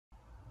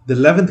The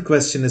 11th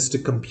question is to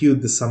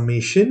compute the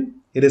summation.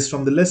 It is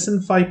from the lesson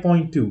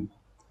 5.2.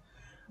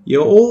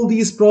 All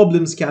these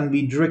problems can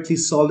be directly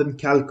solved in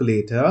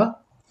calculator.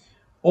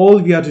 All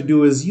we have to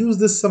do is use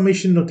this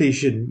summation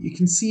notation. You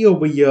can see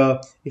over here,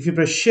 if you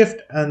press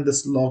shift and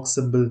this log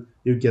symbol,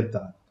 you get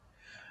that.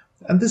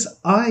 And this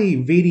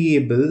I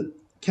variable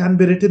can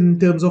be written in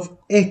terms of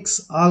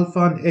x,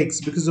 alpha and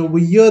x, because over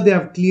here they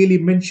have clearly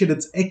mentioned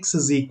its x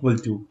is equal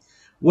to.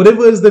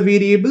 Whatever is the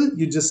variable,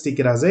 you just take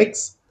it as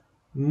x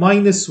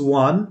minus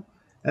 1,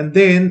 and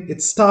then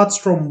it starts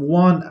from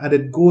 1 and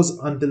it goes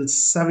until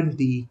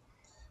 70.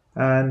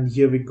 And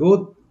here we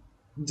go.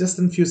 Just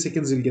in a few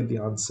seconds, you'll get the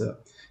answer.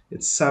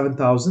 It's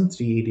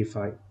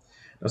 7,385.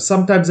 Now,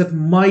 sometimes it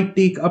might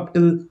take up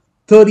till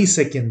 30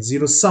 seconds,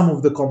 some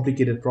of the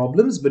complicated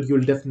problems, but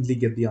you'll definitely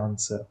get the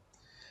answer.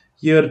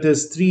 Here it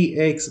is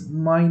 3x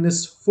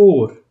minus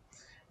 4.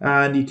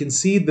 And you can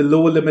see the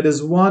lower limit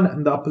is 1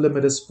 and the upper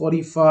limit is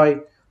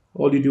 45.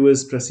 All you do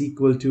is press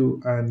equal to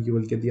and you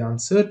will get the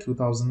answer,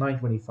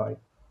 2,925.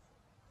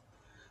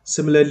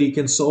 Similarly, you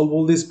can solve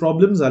all these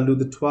problems. I'll do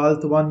the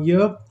 12th one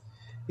here.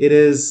 It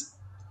is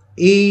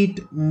 8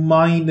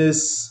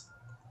 minus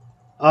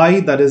I,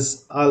 that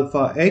is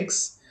alpha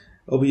x.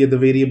 Over here the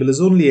variable is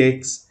only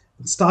x.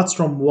 It starts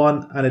from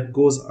 1 and it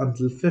goes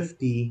until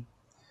 50.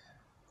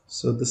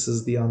 So this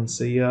is the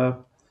answer here.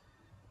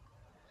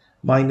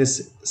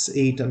 Minus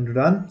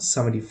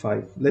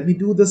 875. Let me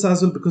do this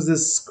as well because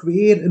there's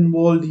square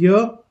involved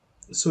here.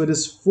 So it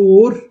is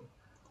 4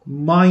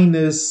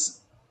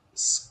 minus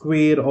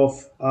square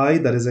of I,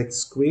 that is x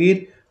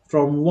squared,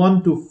 from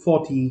 1 to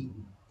 40.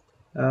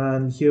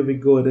 And here we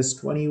go, it is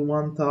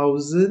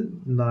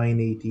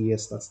 21,980.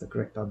 Yes, that's the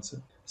correct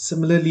answer.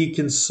 Similarly, you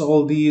can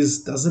solve these.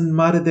 Doesn't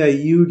matter they're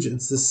huge.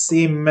 It's the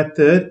same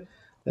method.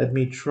 Let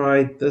me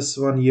try this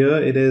one here.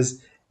 It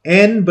is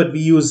n, but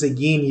we use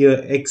again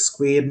here x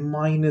squared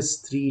minus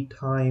 3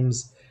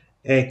 times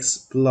x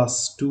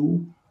plus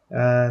 2.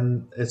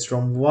 And it's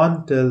from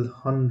 1 till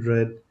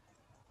 100.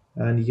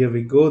 And here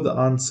we go. The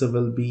answer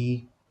will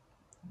be,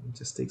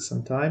 just take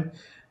some time,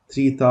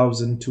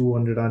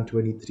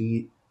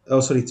 3,223. Oh,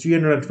 sorry,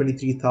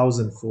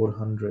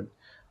 323,400.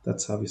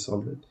 That's how we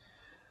solve it.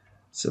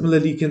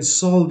 Similarly, you can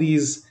solve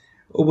these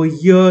over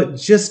here.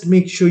 Just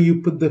make sure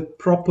you put the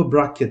proper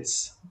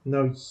brackets.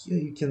 Now here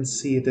you can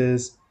see it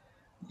is,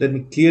 let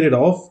me clear it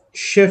off.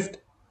 Shift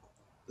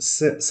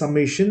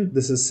summation,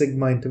 this is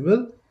sigma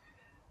interval,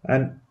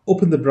 and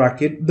open the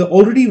bracket. The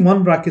already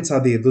one brackets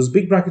are there. Those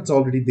big brackets are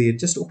already there.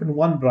 Just open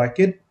one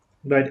bracket,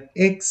 write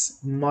x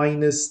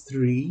minus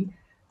 3,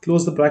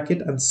 close the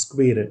bracket and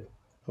square it.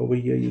 Over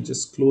here you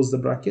just close the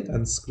bracket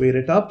and square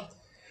it up,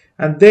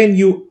 and then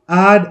you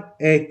add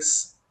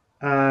x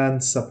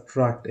and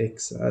subtract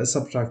x,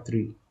 subtract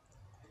 3.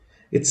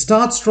 It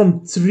starts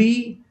from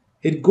 3,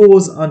 it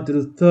goes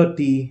until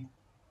 30.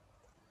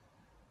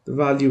 The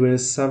value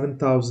is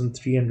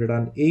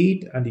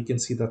 7,308, and you can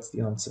see that's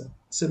the answer.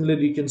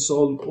 Similarly, you can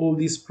solve all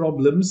these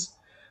problems.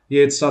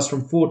 Here it starts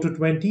from 4 to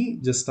 20.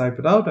 Just type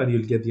it out and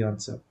you'll get the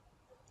answer.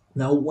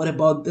 Now, what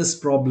about this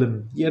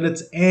problem? Here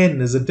it's n,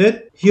 isn't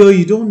it? Here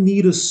you don't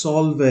need to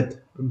solve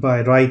it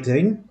by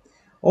writing.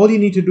 All you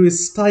need to do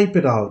is type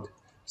it out.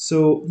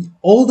 So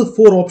all the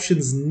 4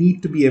 options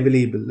need to be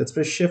available. Let's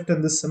press shift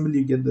and this symbol,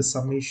 you get the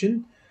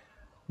summation.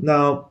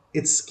 Now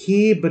it's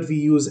k, but we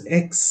use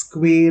x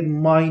squared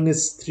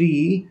minus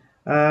 3,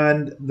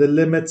 and the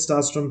limit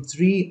starts from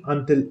 3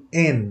 until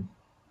n.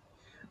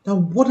 Now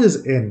what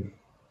is n?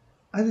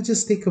 I will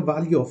just take a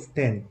value of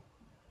 10.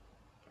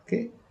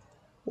 Okay,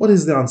 what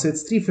is the answer?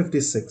 It's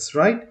 356,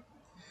 right?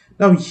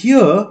 Now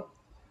here,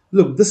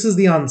 look, this is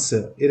the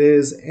answer. It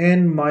is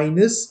n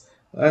minus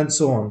and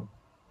so on.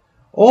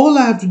 All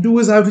I have to do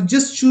is I have to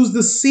just choose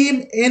the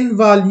same n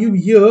value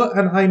here,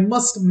 and I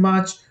must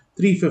match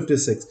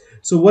 356.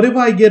 So whatever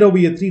I get over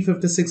here,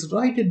 356,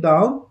 write it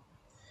down.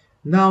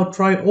 Now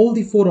try all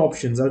the 4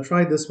 options. I'll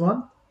try this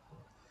one.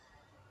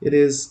 It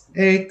is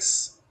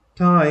x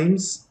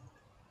times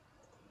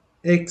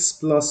x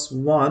plus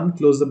 1,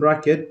 close the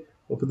bracket,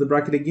 open the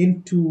bracket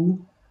again,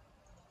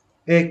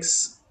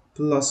 2x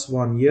plus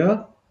 1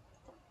 here,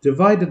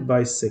 divided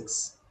by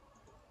 6.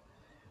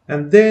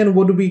 And then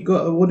what do we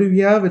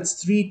have?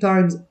 It's 3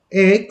 times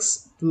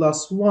x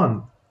plus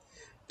 1.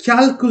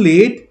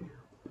 Calculate,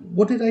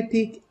 what did I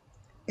take?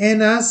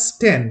 N as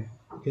 10.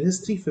 It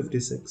is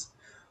 356.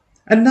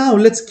 And now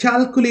let's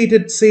calculate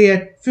it, say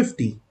at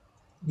 50.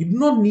 You do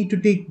not need to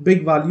take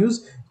big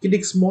values. You can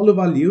take smaller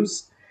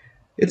values.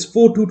 It's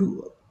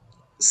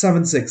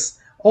 42276.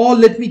 Or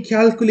let me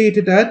calculate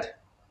it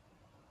at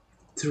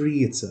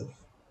 3 itself.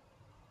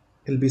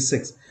 It'll be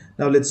 6.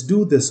 Now let's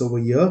do this over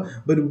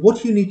here. But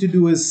what you need to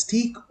do is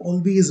take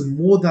always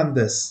more than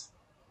this.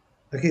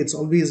 Okay, it's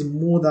always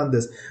more than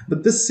this.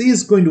 But this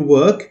is going to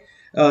work.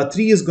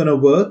 3 is going to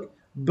work.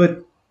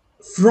 But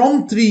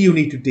from 3 you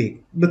need to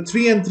take. But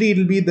 3 and 3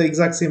 will be the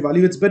exact same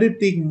value. It's better to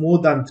take more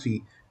than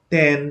 3.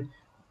 10,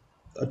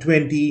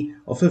 20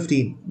 or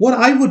 15. What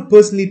I would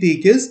personally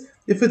take is,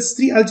 if it's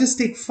 3, I'll just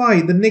take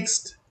 5. The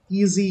next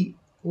easy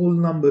whole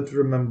number to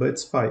remember.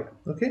 It's 5.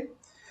 Okay.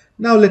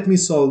 Now let me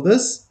solve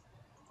this.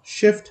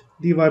 Shift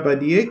dy by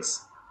dx.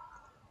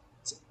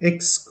 It's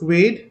x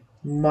squared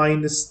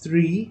minus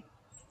 3.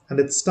 And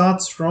it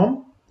starts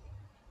from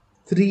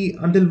 3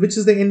 until which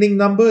is the ending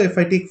number. If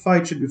I take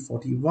 5, it should be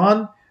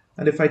 41.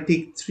 And if I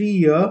take 3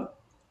 here,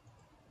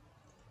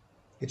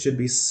 it should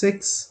be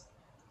 6.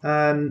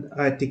 And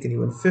I had taken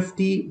even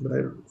 50, but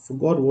I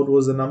forgot what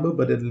was the number,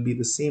 but it will be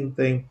the same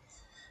thing.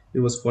 It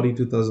was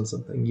 42,000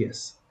 something.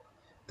 Yes,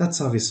 that's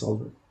how we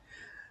solve it.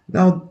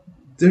 Now,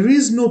 there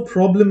is no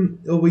problem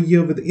over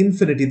here with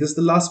infinity. This is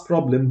the last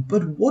problem.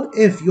 But what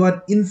if you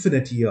had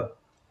infinity here?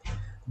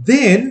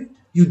 Then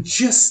you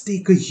just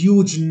take a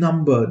huge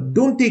number.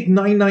 Don't take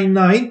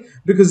 999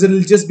 because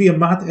it'll just be a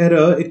math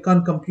error. It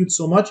can't compute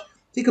so much.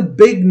 Take a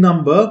big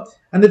number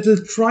and it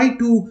will try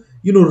to,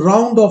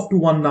 round off to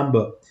one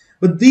number.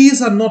 But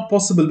these are not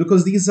possible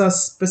because these are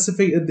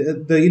specific.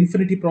 The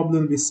infinity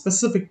problem will be a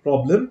specific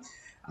problem.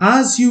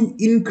 As you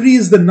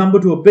increase the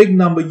number to a big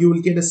number, you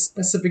will get a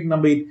specific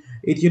number.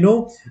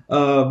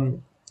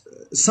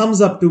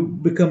 Sums up to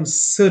become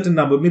certain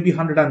number, maybe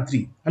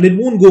 103, and it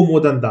won't go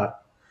more than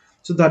that.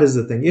 So that is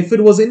the thing. If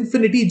it was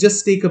infinity,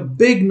 just take a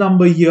big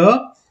number here,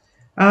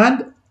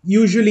 and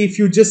usually if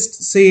you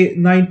just say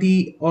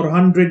 90 or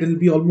 100, it'll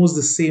be almost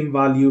the same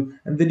value,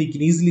 and then you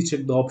can easily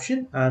check the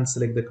option and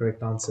select the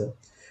correct answer.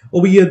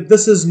 Over here,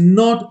 this is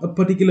not a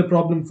particular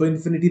problem for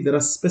infinity. There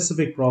are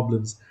specific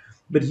problems,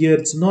 but here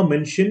it's not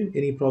mentioned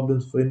any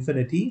problems for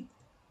infinity.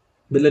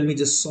 But let me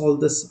just solve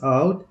this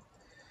out.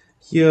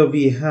 Here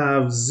we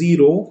have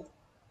 0,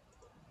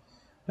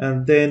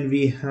 and then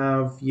we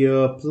have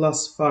here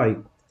plus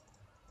 5.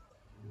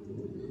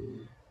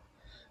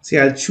 See,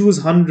 I'll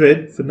choose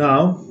 100 for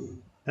now,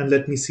 and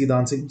let me see the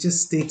answer. It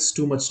just takes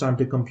too much time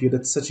to compute.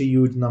 It's such a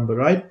huge number,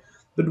 right?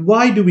 But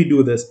why do we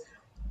do this?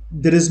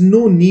 There is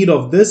no need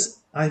of this.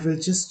 I will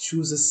just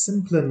choose a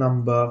simpler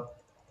number.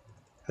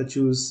 I'll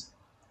choose,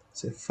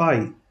 say,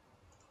 5.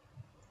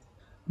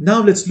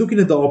 Now let's look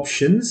into the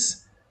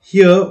options.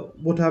 Here,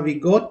 what have we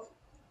got?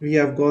 We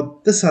have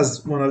got, this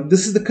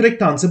is the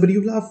correct answer, but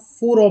you will have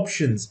 4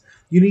 options.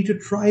 You need to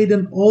try it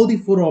in all the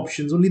 4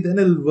 options, only then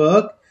it'll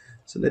work.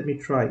 So let me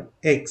try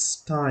x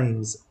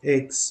times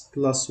x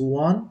plus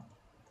 1.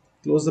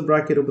 Close the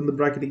bracket, open the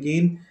bracket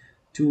again.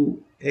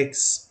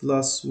 2x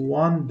plus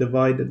 1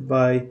 divided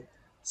by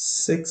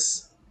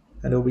 6.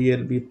 And over here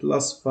it'll be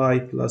plus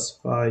 5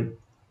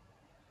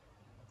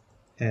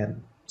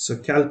 n. So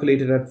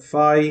calculated at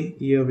 5,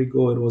 here we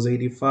go, it was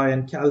 85,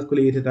 and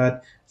calculated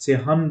at, say,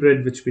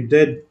 100, which we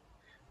did,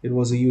 it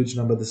was a huge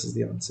number. This is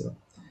the answer.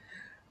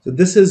 So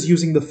this is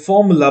using the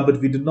formula,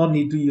 but we do not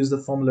need to use the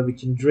formula. We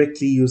can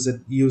directly use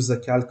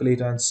the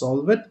calculator and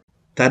solve it.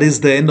 That is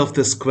the end of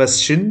this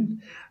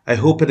question. I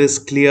hope it is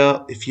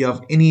clear. If you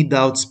have any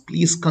doubts,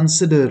 please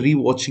consider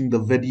rewatching the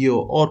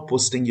video or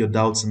posting your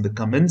doubts in the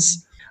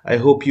comments. I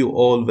hope you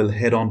all will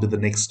head on to the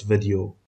next video.